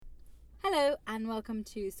Hello and welcome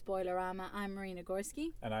to Spoilerama. I'm Marina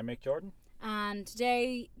Gorski. And I'm Mick Jordan. And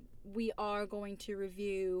today we are going to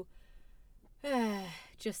review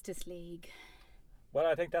Justice League. Well,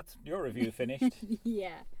 I think that's your review finished.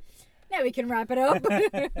 Yeah. Now we can wrap it up.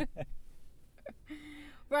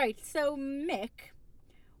 Right, so Mick,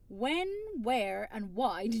 when, where and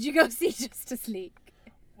why did you go see Justice League?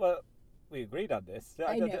 Well, we agreed on this.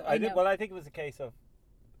 I know. Well, I think it was a case of,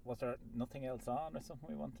 was there nothing else on or something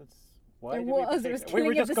we wanted? Why There did was. we It was we Killing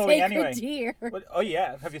were of just the going Sacred anyway. Deer. Well, oh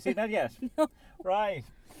yeah, have you seen that yet? No. Right.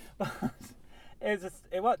 It was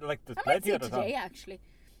like there's I might plenty see of it it today, on. actually.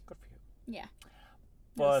 Good for you. Yeah.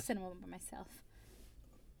 But Cinema by myself.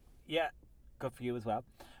 yeah, good for you as well.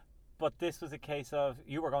 But this was a case of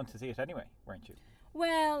you were going to see it anyway, weren't you?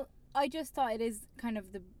 Well, I just thought it is kind of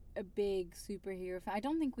a big superhero film. I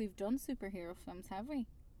don't think we've done superhero films, have we?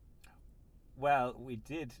 Well, we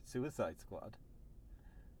did Suicide Squad.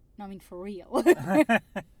 No, I mean for real.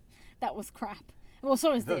 That was crap. Well,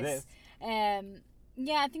 so is So this.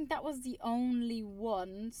 Yeah, I think that was the only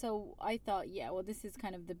one. So I thought, yeah, well, this is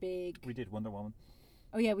kind of the big. We did Wonder Woman.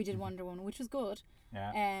 Oh yeah, we did Wonder Woman, which was good.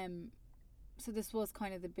 Yeah. So this was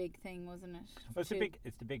kind of the big thing, wasn't it? Well,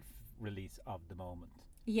 it's the big release of the moment.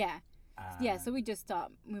 Yeah. Yeah, so we just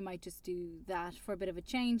thought we might just do that for a bit of a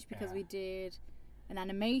change because Yeah. we did an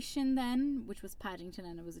animation then, which was Paddington,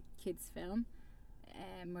 and it was a kids' film,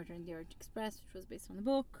 Murder in the Orient Express, which was based on the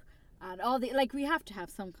book, and all the we have to have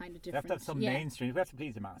some kind of We different. have to have some mainstream. We have to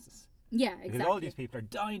please the masses. Yeah, exactly. Because all these people are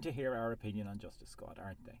dying to hear our opinion on Justice Squad,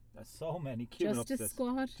 aren't they? There's so many queuing up to Justice this.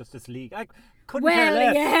 Squad. Justice League. I couldn't Well, care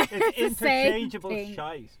less. yeah, It's it's the same interchangeable thing.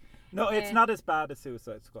 shite. No, it's not as bad as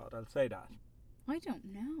Suicide Squad. I'll say that. I don't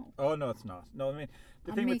know. Oh no, it's not. No, I mean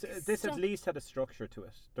the I'm thing with mixed this up. at least had a structure to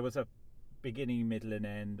it. There was a beginning, middle, and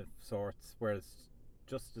end of sorts, whereas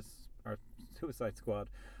Suicide Squad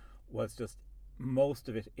was just most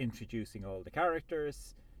of it introducing all the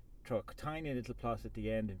characters, throw a tiny little plot at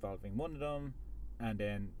the end involving one of them, and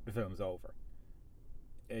then the film's over.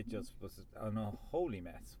 It just was a holy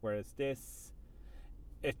mess. Whereas this,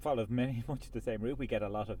 it followed much the same route. We get a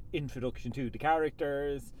lot of introduction to the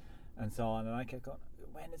characters and so on, and I kept going,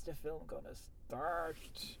 when is the film going to start?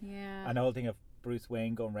 Yeah. And the whole thing of Bruce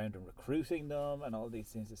Wayne going around and recruiting them and all these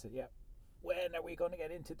things. I said, yeah, when are we going to get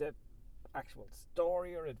into the actual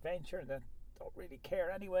story or adventure? And then don't really care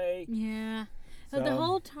anyway. Yeah. So So- the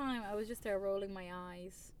whole time I was just there rolling my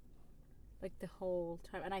eyes, like the whole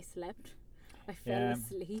time, and I slept. I fell Yeah.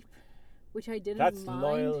 asleep, which I didn't That's mind.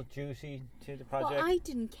 loyal duty to the project. Well, I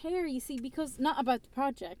didn't care, you see, because not about the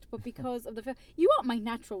project, but because of the film. You want my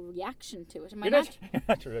natural reaction to it. And my You're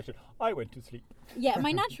not your reaction. I went to sleep. yeah,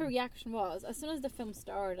 my natural reaction was as soon as the film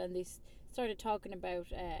started and they started talking about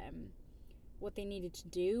what they needed to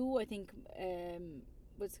do. I think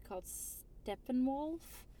what's it called, Steppenwolf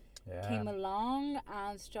came along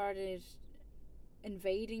and started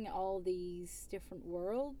invading all these different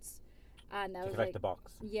worlds, and I To was collect like, the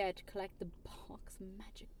box. yeah, to collect the box,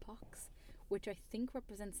 magic box, which I think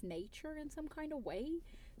represents nature in some kind of way.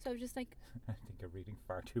 So I was just like, I think you're reading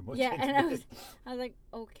far too much yeah, into and this. I was like,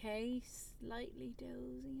 okay, slightly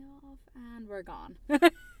dozing off, and we're gone.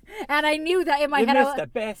 And I knew that in my You head. missed the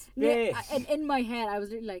best bit. And in my head, I was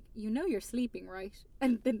literally like, you're sleeping, right?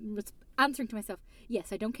 And then was answering to myself, yes,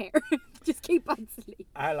 I don't care. Just keep on sleeping.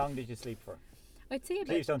 How long did you sleep for? I'd say about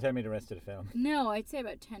Please don't tell me the rest of the film. no, I'd say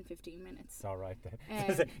about 10-15 minutes. It's all right then.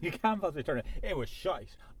 Um, You can't possibly turn it. It was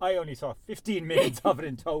shite. I only saw 15 minutes of it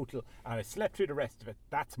in total, and I slept through the rest of it.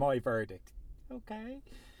 That's my verdict. Okay.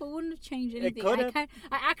 But wouldn't have changed anything. could I have.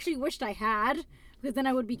 actually wished I had, because then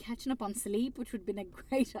I would be catching up on sleep, which would have been a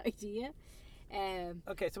great idea.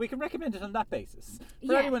 Okay, so we can recommend it on that basis.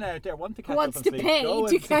 For Yeah. anyone out there want to catch Wants up on to sleep, pay go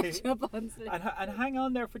to and catch see. up on sleep. And hang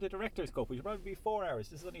on there for the director's cut, which will probably be 4 hours.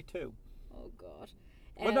 This is only 2. Oh God.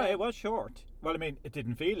 Well, no, it was short. Well, I mean, it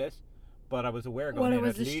didn't feel it, but I was aware Well, going it in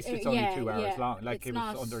was at a least sh- it's only yeah, 2 hours yeah. long. Like It's it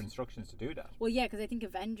not- was under instructions to do that. Well, yeah, because I think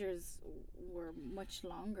Avengers were much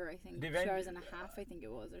longer. I think The 2 hours and a half. I think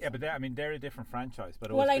it was. Or Yeah, but they're a different franchise.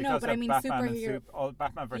 But it Well, was I know, because but I of mean Batman superhero- and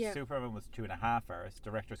Batman vs Yeah. Superman was 2.5 hours.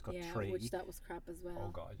 Director's cut yeah, 3. which that was crap as well. Oh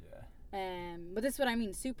god, yeah. But this is what I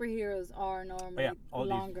mean. Superheroes are normally all these-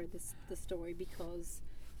 longer. The story because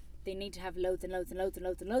they need to have loads and loads and loads and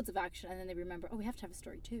loads and loads of action, and then they remember, oh, we have to have a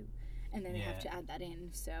story too, and then they have Yeah. to add that in.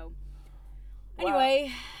 So Well-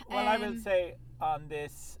 anyway, Well, I will say on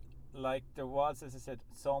this, like there was, as I said,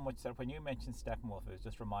 so much that when you mentioned Steppenwolf, it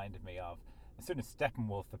just reminded me of as soon as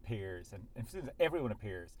Steppenwolf appears, and as soon as everyone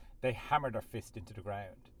appears, they hammer their fist into the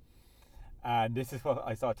ground. And this is what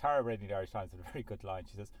I saw Tara Reid in the Irish Times with a very good line.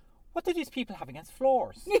 She says, what do these people have against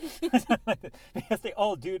floors? Because they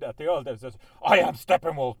all do that. They all do this, I am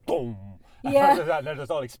Steppenwolf, boom. Yeah. And there's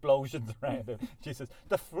all explosions around it. She says,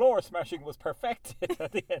 the floor smashing was perfected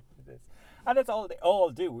at the end of this. And that's all they all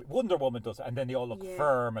do. Wonder Woman does it, and then they all look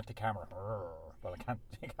firm at the camera. Well, I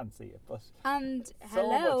can't see it, but And so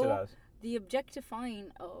much of hello, that. the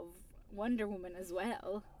objectifying of Wonder Woman as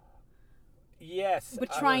well. Yes.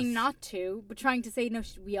 But trying not to, but trying to say, no,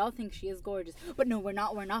 we all think she is gorgeous. But no, we're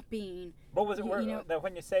not being. What was it? you know, Now,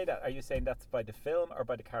 when you say that, are you saying that's by the film or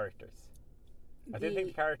by the characters? I didn't think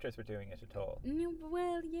the characters were doing it at all. No,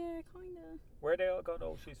 well, yeah, kind of. Where they all going,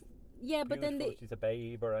 oh, she's Yeah, but then beautiful, she's a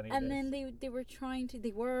babe or anything. and then they were trying to,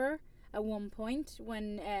 they were at one point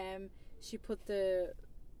when she put the,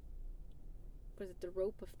 was it the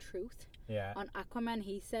rope of truth Yeah. on Aquaman,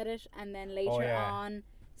 he said it, and then later on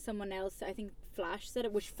someone else, I think Flash said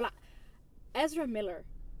it, which Ezra Miller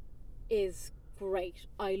is great.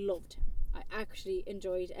 I loved him. I actually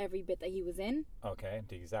enjoyed every bit that he was in. Okay,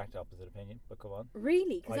 the exact opposite opinion, but go on.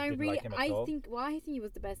 Really, because I didn't like him at all. think he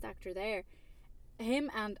was the best actor there. Him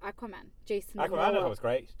and Aquaman, Jason Aquaman Momoa. was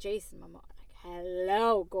great. Jason Momoa, like,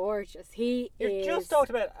 hello, gorgeous. He You is just talked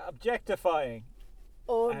about objectifying.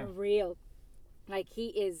 unreal. Like he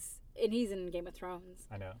is, and he's in Game of Thrones,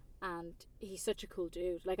 I know. and he's such a cool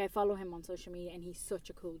dude. Like I follow him on social media, and he's such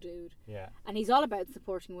a cool dude. Yeah. And he's all about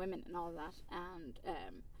supporting women and all that. And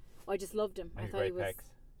I just loved him. And I he's thought great he was.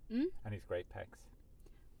 pecs. And he's great pecs.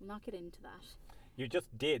 We'll not get into that. You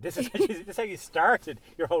just did. This is how you started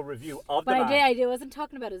your whole review of But the man. I did. I wasn't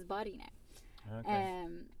talking about his body now. Okay.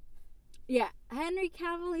 Yeah, Henry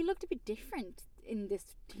Cavill. He looked a bit different in this.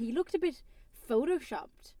 He looked a bit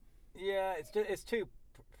photoshopped. Yeah, it's too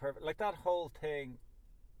perfect. Like that whole thing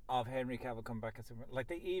of Henry Cavill coming back as Superman. Like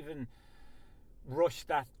they even rushed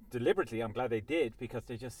that deliberately. I'm glad they did because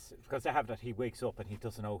they have that he wakes up and he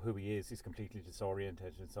doesn't know who he is. He's completely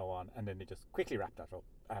disoriented and so on. And then they just quickly wrap that up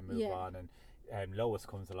and move on. And Lois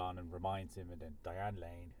comes along and reminds him. And then Diane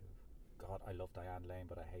Lane, who, God, I love Diane Lane,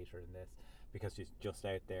 but I hate her in this because she's just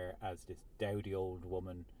out there as this dowdy old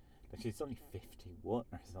woman. She's only 51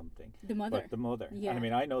 or something. The mother. But the mother. Yeah. And I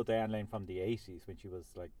mean, I know Diane Lane from the 80s when she was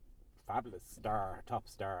like fabulous star, top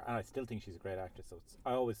star, and I still think she's a great actress. So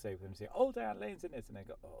I always say when they say, "Oh, Diane Lane's in this," and I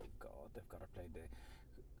go, "Oh God, they've got her playing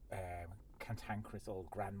the cantankerous old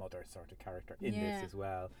grandmother sort of character in this as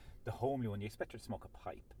well." The homely one, you expect her to smoke a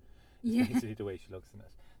pipe. Yeah. Basically the way she looks in it.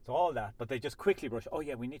 So all that, but they just quickly brush. Oh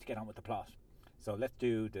yeah, we need to get on with the plot. So let's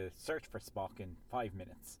do the search for Spock in 5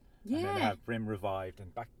 minutes. Yeah. And then have Brim revived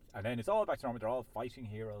and back, and then it's all back to normal. They're all fighting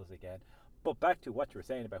heroes again. But back to what you were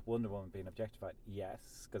saying about Wonder Woman being objectified,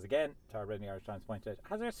 yes, because again, Tara Reid in the Irish Times pointed out,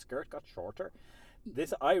 has her skirt got shorter?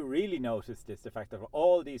 This I really noticed this, the fact that of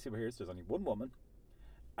all these superheroes, there's only one woman,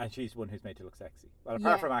 and she's one who's made to look sexy. Well,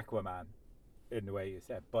 apart from Aquaman, in the way you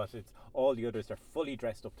said, but it's all the others. They're fully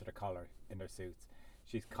dressed up to the collar in their suits.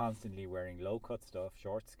 She's constantly wearing low-cut stuff,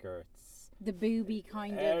 short skirts, The booby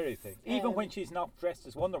kind everything. of. Even when she's not dressed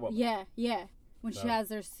as Wonder Woman. Yeah, yeah. When she So- has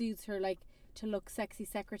her suits, her like to look sexy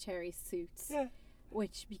secretary suits. Yeah.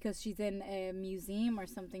 Which, because she's in a museum or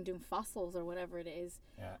something doing fossils or whatever it is.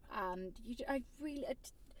 Yeah. And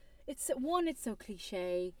it's one, it's so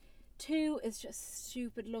cliche. Two, it's just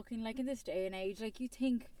stupid looking. Like in this day and age, like you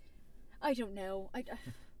think, I don't know.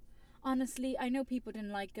 Honestly, I know people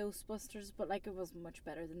didn't like Ghostbusters, but like it was much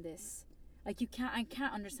better than this. Like I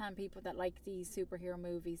can't understand people that like these superhero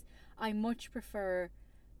movies. I much prefer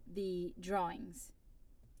the drawings,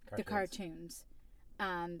 the cartoons,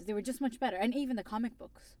 and they were just much better. And even the comic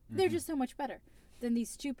books, they're just so much better than these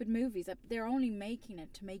stupid movies. They're only making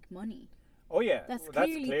it to make money. Oh yeah, That's well,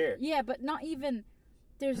 clearly, that's clear. Yeah, but not even.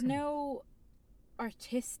 There's no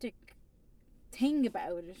artistic thing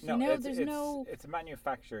about it. No, you know, it's, there's it's, no. It's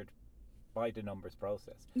manufactured by the numbers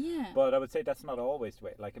process. Yeah. But I would say that's not always the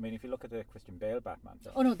way. Like, I mean, if you look at the Christian Bale Batman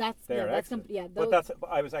film, Oh no, that's they're that's excellent. yeah. But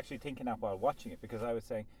I was actually thinking that while watching it because I was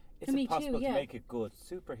saying, is Me it too, possible yeah. to make a good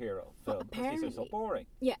superhero film? Because these are so apparently- boring.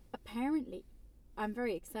 Yeah, apparently, I'm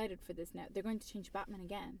very excited for this now. They're going to change Batman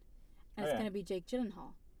again, and it's going to be Jake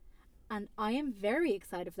Gyllenhaal, and I am very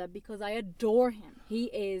excited for that because I adore him. He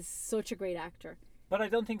is such a great actor. But I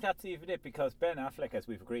don't think that's even it because Ben Affleck, as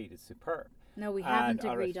we've agreed, is superb. No, we And haven't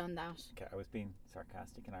all right. agreed on that. Okay, I was being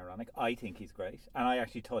sarcastic and ironic. I think he's great, and I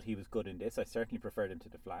actually thought he was good in this. I certainly preferred him to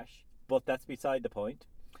the Flash, but that's beside the point.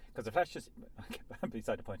 Because the Flash just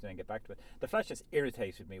beside the point, and then get back to it. The Flash just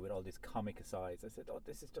irritated me with all these comic asides. I said, "Oh,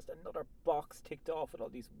 this is just another box ticked off with all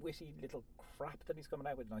these witty little crap that he's coming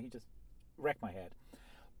out with." No, he just wrecked my head.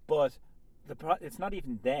 But it's not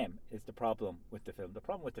even them is the problem with the film. The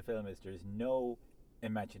problem with the film is there is no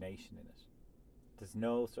imagination in it. There's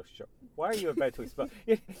no structure. Why are you about to explain?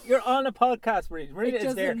 You're on a podcast, Marina. Marina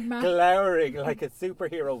is there glowering like a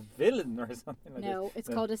superhero villain or something like that. No, it's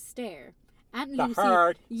called a stare. Aunt The Lucy,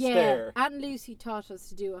 hard stare. Aunt Lucy taught us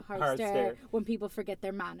to do a hard stare when people forget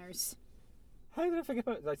their manners. How did I forget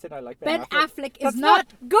about it? I said I like Ben Affleck is That's not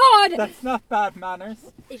good. That's not bad manners.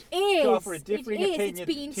 It is. To offer a differing opinion It's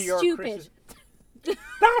being to your stupid.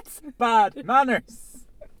 That's bad manners.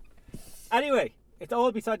 Anyway, it's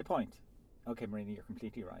all beside the point. Okay, Marina, you're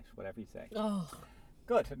completely right. Whatever you say. Oh.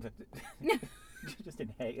 Good. Just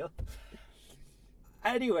inhale.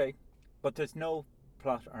 Anyway, but there's no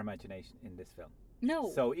plot or imagination in this film.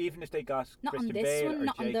 No. So even if they got Not Christian on this Bale one, or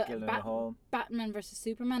not on Jake the Gyllenhaal, Batman vs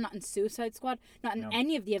Superman, not in Suicide Squad, not in No.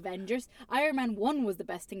 any of the Avengers. Iron Man 1 was the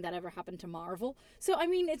best thing that ever happened to Marvel. So I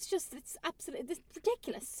mean, it's absolutely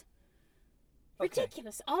ridiculous. Okay.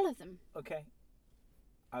 Ridiculous, all of them. Okay,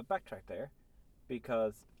 I'll backtrack there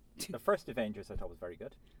because the first Avengers I thought was very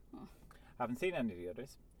good. Oh. Haven't seen any of the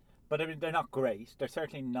others, but I mean they're not great. They're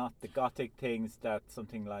certainly not the gothic things that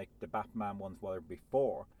something like the Batman ones were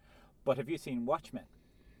before. But have you seen Watchmen?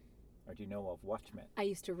 Or do you know of Watchmen? I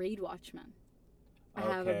used to read Watchmen. I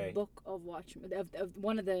have a book of Watchmen. Of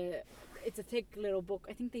one of the. It's a thick little book.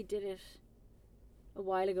 I think they did it a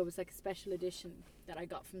while ago. It was like a special edition that I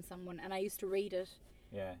got from someone, and I used to read it.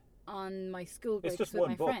 Yeah. On my school breaks It's just with one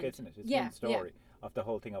my book, friend. isn't it? It's Yeah, one story of the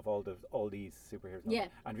whole thing of all these superheroes. Yeah.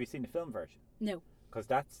 And have you seen the film version? No. Because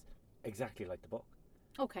that's exactly like the book.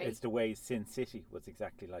 Okay. It's the way Sin City was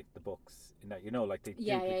exactly like the books in that, like they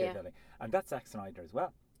Yeah, duplicate that. And that's Zack Snyder as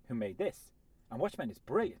well, who made this. And Watchmen is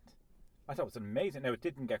brilliant. I thought it was amazing. Now it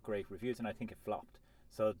didn't get great reviews, and I think it flopped.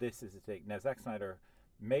 So this is the thing. Now Zack Snyder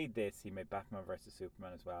made this. He made Batman vs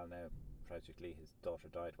Superman as well. Now tragically his daughter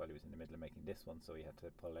died while he was in the middle of making this one, so he had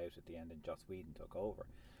to pull out at the end, and Joss Whedon took over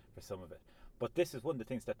for some of it. But this is one of the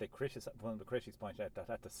things that one of the critics pointed out, that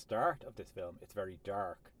at the start of this film it's very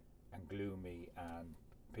dark and gloomy, and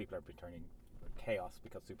people are returning chaos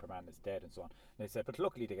because Superman is dead and so on. And they said, but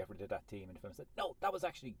luckily they got rid of that theme in the film. I said, no, that was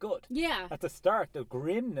actually good. Yeah. At the start, the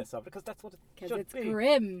grimness of it, because that's what it should be. Because it's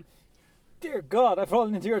grim. Dear God, I've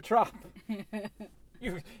fallen into your trap.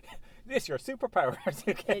 This your superpowers.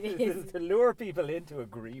 It is. To lure people in to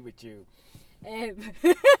agree with you.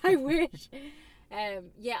 I wish.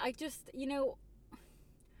 Yeah, I just,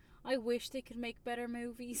 I wish they could make better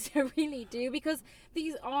movies. I really do, because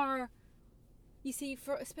these are, you see,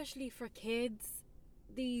 especially for kids,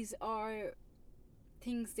 these are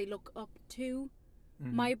things they look up to.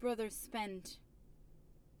 Mm-hmm. My brother spent,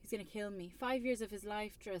 he's going to kill me, 5 years of his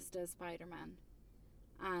life dressed as Spider-Man.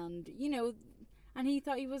 And, and he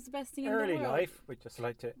thought he was the best thing in the world. Early life, we'd just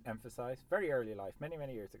like to emphasise. Very early life, many,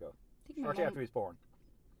 many years ago. Shortly after he was born.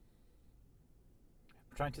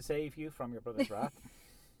 Trying to save you from your brother's wrath.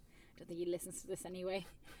 I don't think he listens to this anyway.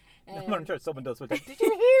 I'm sure someone does. Did you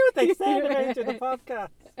hear what they said about you in the podcast?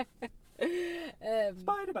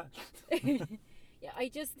 Spider-Man. Yeah, I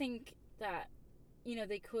just think that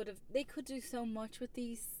they could do so much with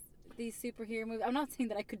these superhero movies. I'm not saying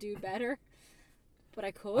that I could do better, but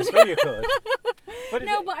I could. I'm sure you could. But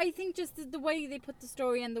I think just the way they put the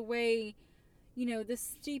story and the way,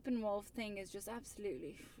 this Steppenwolf thing is just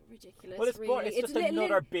absolutely ridiculous. Well, it's really. It's just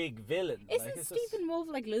another big villain. Isn't Steppenwolf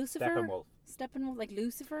like Lucifer? Steppenwolf like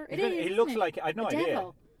Lucifer? He looks like, I had no idea.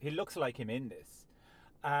 Devil. He looks like him in this.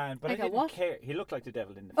 But like I didn't care. He looked like the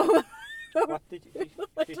devil in the film. What did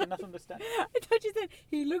you not understand? I thought you said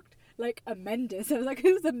he looked like a Mendes. I was like,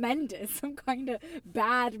 who's a Mendes? Some kind of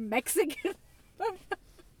bad Mexican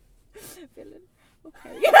villain.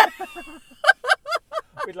 Okay.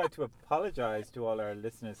 We'd like to apologise to all our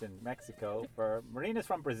listeners in Mexico for Marina's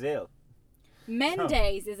from Brazil.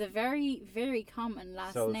 Mendes is a very, very common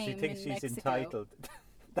last name in Mexico. So she thinks she's entitled.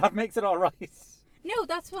 That makes it all right. No,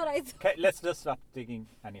 that's what I thought. Okay, let's just stop digging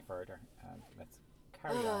any further and let's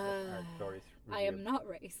carry on with our glorious review. I am not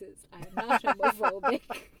racist. I am not homophobic.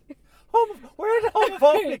 Where did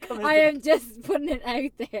homophobic come in? I am just putting it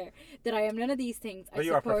out there that I am none of these things. Well,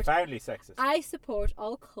 you are profoundly sexist. I support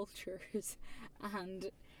all cultures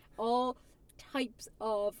and all types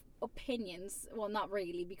of opinions. Well, not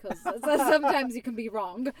really, because sometimes you can be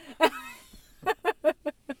wrong.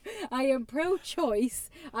 I am pro-choice.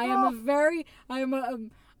 Assuming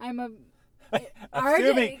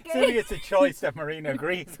it's a choice that Marina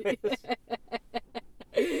agrees with.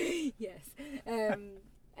 Yes.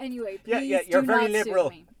 Anyway, please you're very liberal.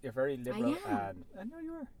 Sue me. You're very liberal. I am. And I know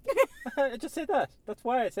you are. I just said that. That's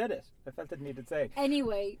why I said it. I felt it needed saying.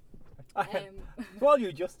 Anyway. To all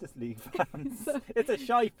you Justice League fans, it's a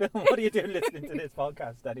shy film. What are you doing listening to this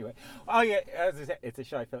podcast anyway? Oh yeah, as I said, it's a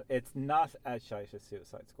shy film. It's not as shy as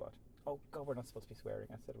Suicide Squad. Oh God, we're not supposed to be swearing.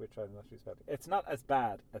 I said we're trying not to be swearing. It's not as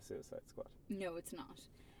bad as Suicide Squad. No, it's not.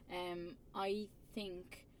 I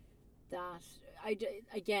think that I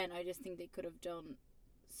just think they could have done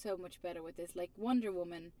so much better with this. Like Wonder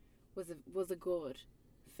Woman was a good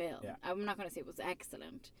film. Yeah. I'm not going to say it was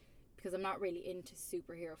excellent because I'm not really into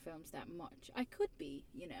superhero films that much. I could be,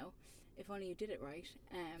 if only you did it right.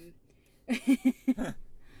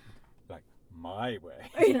 Like my way.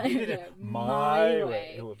 Yeah, You did it my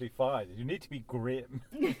way. It would be fine. You need to be grim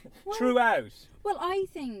throughout. Well, I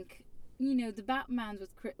think the Batmans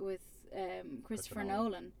with Christopher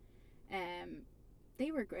Nolan,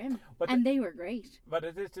 they were grim and they were great.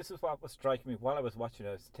 But this is what was striking me while I was watching.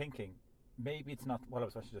 I was thinking maybe it's not while I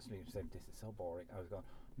was watching. Just saying this is so boring. I was going,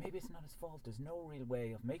 maybe it's not his fault. There's no real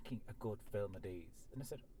way of making a good film of these. And I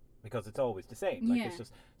said, because it's always the same. Like it's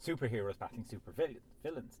just superheroes battling super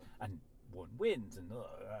villains, and one wins, and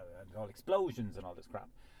all explosions and all this crap.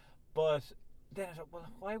 But then I thought, well,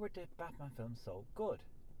 why were the Batman films so good?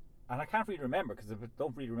 And I can't really remember because I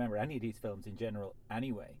don't really remember any of these films in general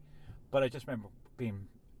anyway. But I just remember being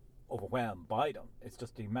overwhelmed by them. It's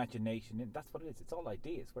just the imagination, and that's what it is. It's all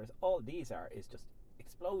ideas, whereas all these is just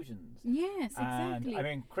explosions. Yes, exactly. And I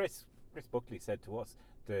mean, Chris Buckley said to us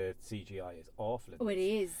the CGI is awful. Oh, it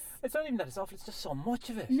is. It's not even that it's awful. It's just so much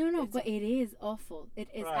of it. No, but it is awful. It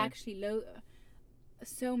is actually low.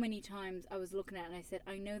 So many times I was looking at it and I said,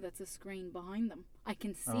 I know that's a screen behind them. I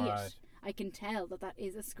can see it. I can tell that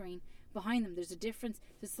is a screen behind them. There's a difference.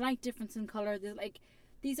 There's a slight difference in color. There's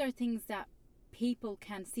these are things that people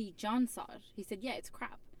can see. John saw it. He said, yeah, it's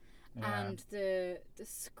crap. Yeah. And the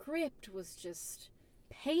script was just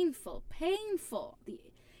painful.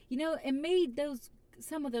 It made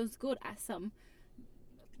some of those good. Some.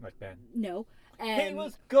 Like Ben. No. He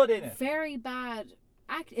was good in it. Very bad.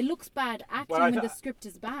 It looks bad acting when the script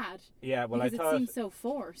is bad. Yeah, well, because it seems so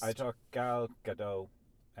forced. I thought Gal Gadot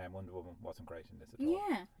and Wonder Woman wasn't great in this at all.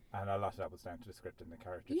 Yeah. And a lot of that was down to the script and the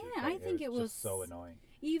characters. Yeah, I think it was just so annoying.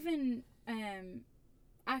 Even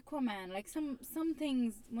Aquaman, like some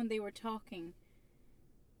things when they were talking,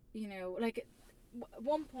 like at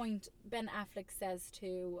one point Ben Affleck says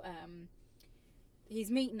to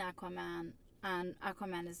he's meeting Aquaman, and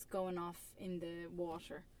Aquaman is going off in the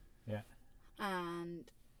water. Yeah.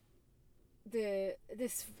 And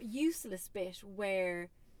this useless bit where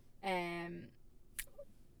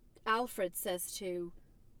Alfred says to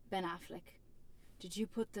Ben Affleck, did you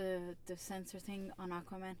put the sensor thing on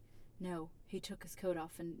Aquaman? No, he took his coat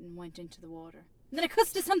off and went into the water. And then it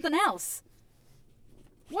cuts to something else.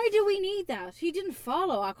 Why do we need that? He didn't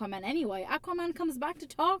follow Aquaman anyway. Aquaman comes back to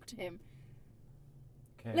talk to him.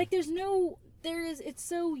 Okay. Like it's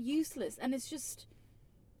so useless, and it's just...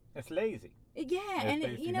 It's lazy. Yeah, and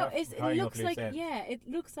it looks like it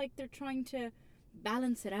looks like they're trying to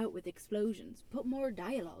balance it out with explosions, put more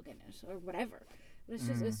dialogue in it or whatever. But it's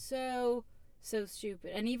just it's so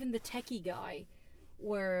stupid. And even the techie guy,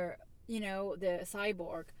 where the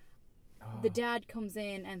cyborg, the dad comes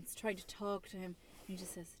in and trying to talk to him, and he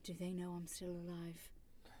just says, "Do they know I'm still alive?"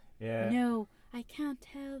 Yeah. No, I can't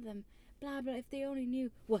tell them. Blah blah. If they only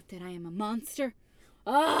knew that I am a monster.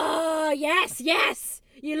 Oh, yes,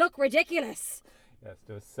 you look ridiculous. Yes,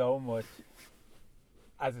 there's so much,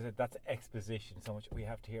 as I said, that's exposition, so much we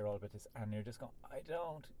have to hear all about this, and you're just going, I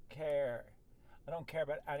don't care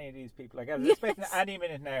about any of these people. Like, I was expecting any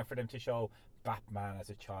minute now for them to show Batman as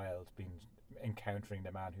a child encountering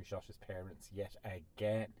the man who shot his parents yet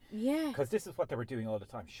again. Yeah. Because this is what they were doing all the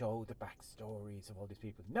time, show the backstories of all these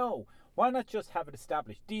people. No, why not just have it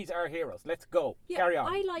established? These are heroes. Let's go. Yeah, carry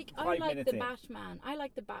on. I like the Batman. I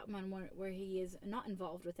like the Batman one where he is not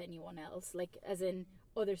involved with anyone else, like as in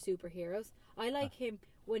other superheroes. I like him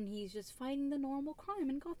when he's just fighting the normal crime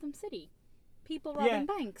in Gotham City. People robbing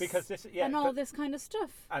banks because this, and all this kind of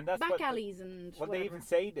stuff. And that's back alleys and whatever. They even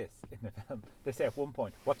say this in the film. They say at one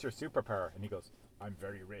point, "What's your superpower?" And he goes, "I'm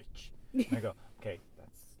very rich." And I go, "Okay,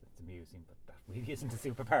 that's amusing, but that really isn't a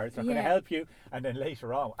superpower. It's not going to help you." And then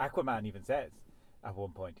later on, Aquaman even says at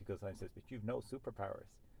one point, he goes and says, "But you've no superpowers."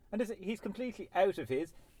 And he's completely out of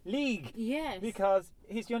his league. Yes. Because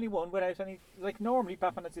he's the only one without any. Like normally,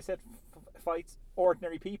 Batman, as you said, fights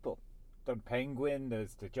ordinary people. The Penguin,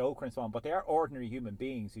 there's the Joker and so on, but they are ordinary human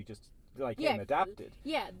beings who just him adapted.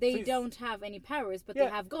 Yeah, they don't have any powers, but they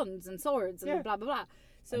have guns and swords and blah blah blah.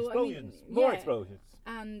 So explosions, more explosions,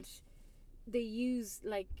 and they use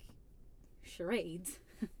like charades,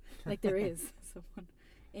 like there is someone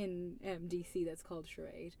in DC that's called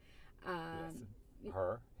Charade.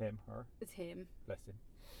 Her, him, her. It's him. Bless him.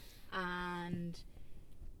 And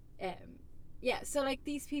so like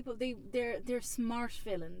these people, they're smart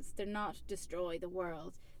villains. They're not destroy the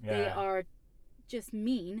world. They Yeah. are just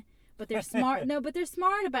mean, but they're smart. No, but they're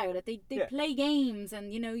smart about it. They Yeah. play games,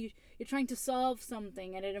 and you're trying to solve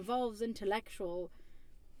something, and it involves intellectual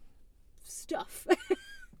stuff.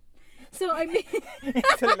 So I mean,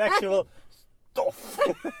 Intellectual stuff.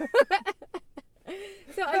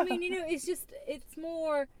 so I mean, it's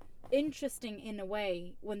more interesting in a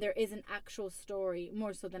way when there is an actual story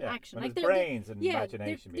more so than action. When Like there's brains and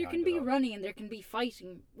imagination there behind can it be all. running and there can be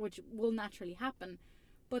fighting, which will naturally happen,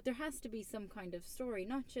 but there has to be some kind of story,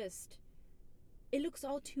 not just. It looks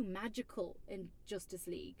all too magical in Justice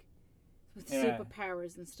League with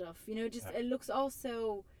superpowers and stuff. It looks all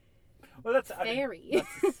so Well, that's fairy.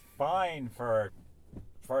 that's fine for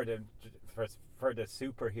the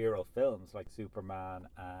superhero films like Superman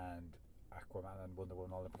and Aquaman and Wonder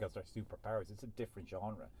Woman, all that, because they're superpowers. It's a different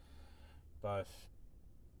genre. But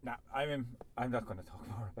now, I'm not going to talk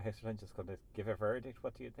more about it. I'm just going to give a verdict.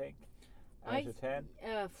 What do you think? Out of 10?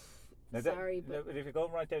 Sorry, but if you're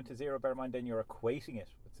going right down to 0, bear in mind then you're equating it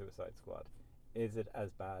with Suicide Squad. Is it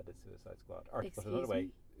as bad as Suicide Squad? Or put another way,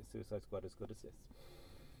 is Suicide Squad as good as this?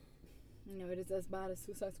 No, it is as bad as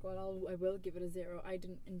Suicide Squad. I will give it a 0. I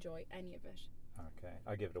didn't enjoy any of it. Okay,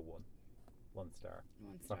 I'll give it a 1. 1 star.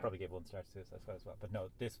 1 I'll star. probably give 1 star to Suicide Squad as well. But no,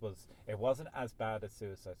 it wasn't as bad as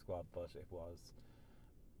Suicide Squad, but it was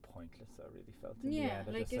pointless. I really felt in the end.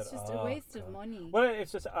 I it's said, just "Oh, a waste of God." money. Well,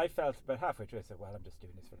 it's just I felt about halfway through. I said, "Well, I'm just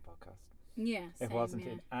doing this for the podcast." Yeah, It same, wasn't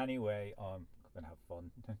yeah. in any way. I'm gonna have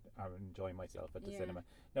fun. I'm enjoying myself at the Yeah. cinema.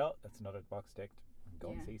 No, that's another box ticked. I'm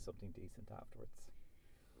going Yeah. to see something decent afterwards.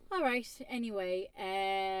 All right. Anyway,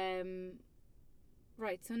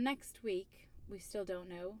 right. So next week we still don't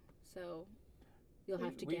know. So you'll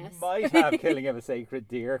have to we guess. might have Killing of a Sacred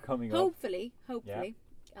Deer coming up. Hopefully,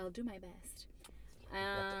 I'll do my best.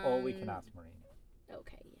 That's all we can ask, Marina.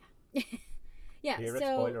 Okay. Yeah. Yeah. Here at so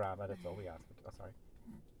Spoilerama, that's all we ask. Oh, sorry.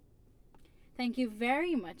 thank you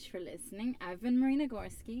very much for listening. I've been Marina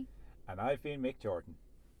Gorski. And I've been Mick Jordan.